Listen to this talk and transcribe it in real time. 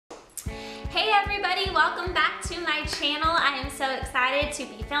everybody, welcome back to my channel. I am so excited to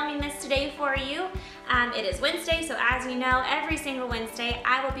be filming this today for you. It is Wednesday, so as you know, every single Wednesday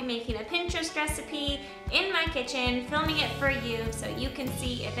I will be making a Pinterest recipe in my kitchen, filming it for you so you can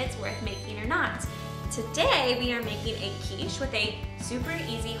see if it's worth making or not. Today we are making a quiche with a super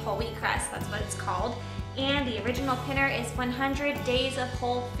easy whole wheat crust, that's what it's called. And the original pinner is 100 days of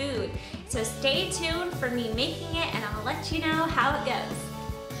whole food. So stay tuned for me making it and I'll let you know how it goes.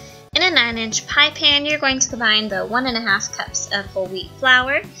 In a 9-inch pie pan, you're going to combine the 1½ cups of whole wheat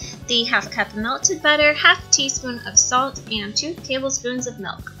flour, the ½ cup of melted butter, ½ teaspoon of salt, and 2 tablespoons of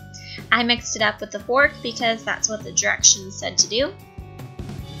milk. I mixed it up with a fork because that's what the directions said to do.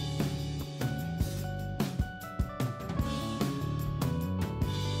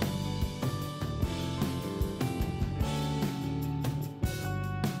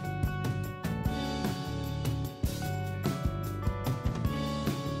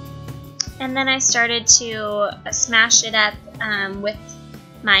 And then I started to smash it up with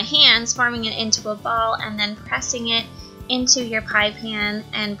my hands, forming it into a ball and then pressing it into your pie pan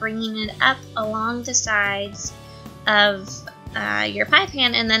and bringing it up along the sides of your pie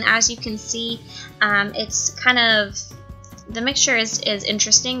pan. And then as you can see, it's kind of, the mixture is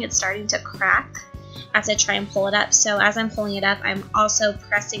interesting. It's starting to crack as I try and pull it up. So as I'm pulling it up, I'm also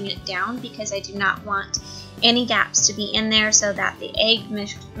pressing it down because I do not want any gaps to be in there so that the egg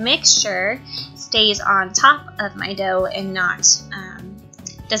mixture stays on top of my dough and not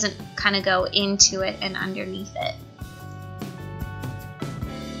doesn't kind of go into it and underneath it.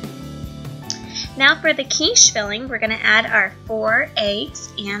 Now for the quiche filling, we're going to add our 4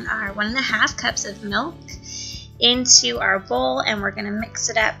 eggs and our 1½ cups of milk into our bowl, and we're going to mix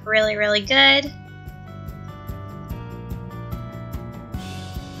it up really good.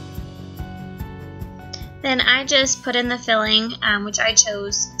 Then I just put in the filling, which I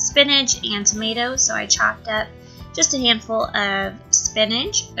chose spinach and tomato, so I chopped up just a handful of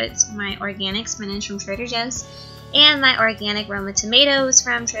spinach. It's my organic spinach from Trader Joe's, and my organic Roma tomatoes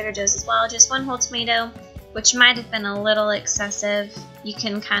from Trader Joe's as well, just 1 whole tomato, which might have been a little excessive. You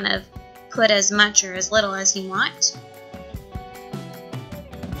can kind of put as much or as little as you want.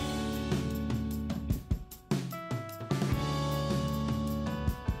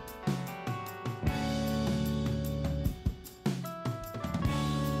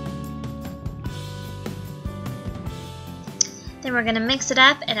 Then we're going to mix it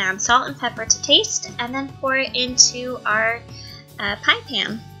up and add salt and pepper to taste, and then pour it into our pie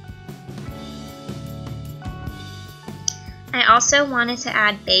pan. I also wanted to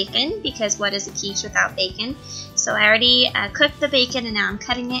add bacon because what is a quiche without bacon? So I already cooked the bacon and now I'm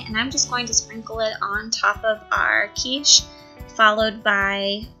cutting it, and I'm just going to sprinkle it on top of our quiche, followed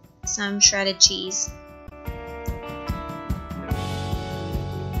by some shredded cheese.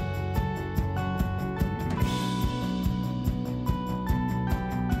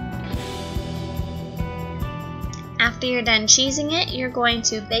 After you're done cheesing it, you're going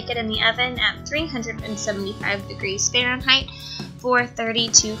to bake it in the oven at 375 degrees Fahrenheit for 30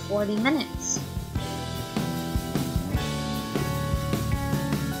 to 40 minutes.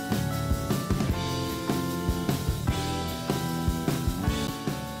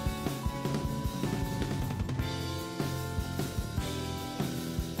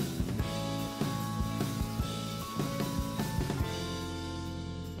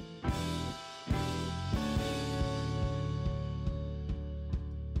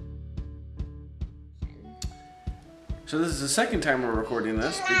 So this is the second time we're recording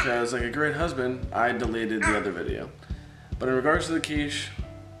this because, like a great husband, I deleted the other video. But in regards to the quiche,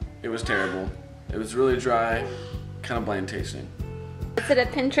 it was terrible. It was really dry, kind of bland tasting. Is it a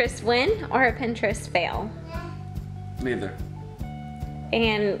Pinterest win or a Pinterest fail? Neither.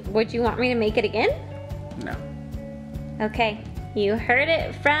 And would you want me to make it again? No. Okay, you heard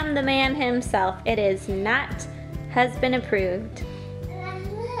it from the man himself. It is not husband approved.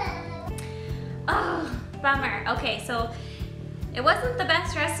 Oh. Bummer. Okay, so it wasn't the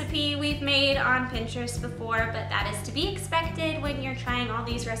best recipe we've made on Pinterest before, but that is to be expected when you're trying all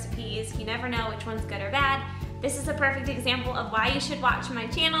these recipes. You never know which one's good or bad. This is a perfect example of why you should watch my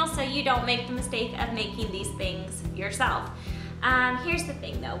channel so you don't make the mistake of making these things yourself. Here's the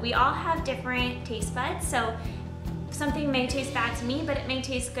thing though, we all have different taste buds, so something may taste bad to me, but it may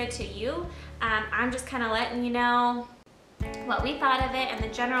taste good to you. I'm just kind of letting you know what we thought of it and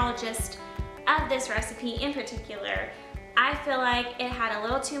the general gist of this recipe in particular. I feel like it had a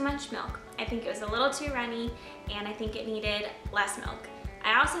little too much milk. I think it was a little too runny, and I think it needed less milk.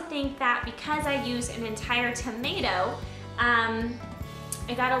 I also think that because I used an entire tomato,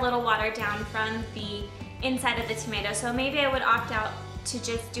 it got a little watered down from the inside of the tomato, so maybe I would opt out to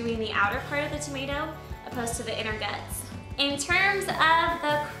just doing the outer part of the tomato opposed to the inner guts. In terms of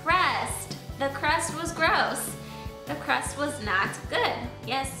the crust was gross. The crust was not good.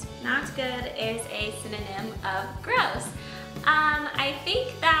 Yes, not good is a synonym of gross. I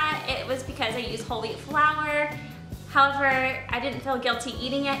think that it was because I used whole wheat flour. However, I didn't feel guilty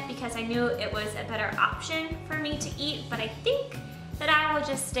eating it because I knew it was a better option for me to eat, but I think that I will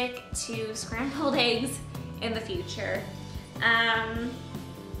just stick to scrambled eggs in the future.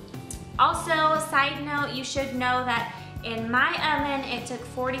 Also, side note, you should know that in my oven it took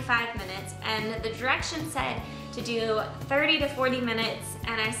 45 minutes and the directions said to do 30 to 40 minutes,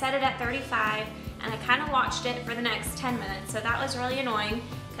 and I set it at 35 and I kind of watched it for the next 10 minutes, so that was really annoying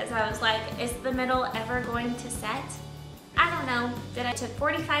because I was like, is the middle ever going to set? I don't know, but I took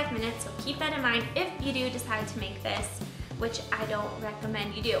 45 minutes, so keep that in mind if you do decide to make this, which I don't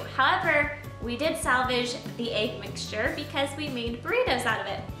recommend you do. However, we did salvage the egg mixture because we made burritos out of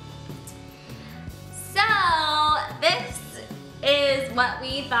it. So this is what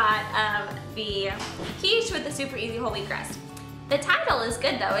we thought of the quiche with the super easy whole wheat crust. The title is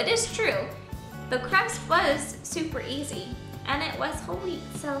good though, it is true. The crust was super easy and it was whole wheat,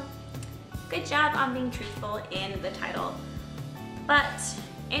 so good job on being truthful in the title. But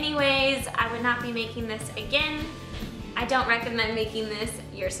anyways, I would not be making this again. I don't recommend making this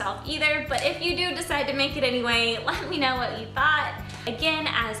yourself either, but if you do decide to make it anyway, let me know what you thought. Again,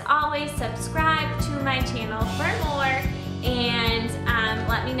 as always, subscribe to my channel for more, and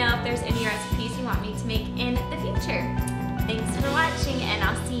let me know if there's any recipes you want me to make in the future. Thanks for watching, and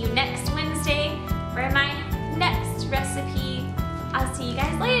I'll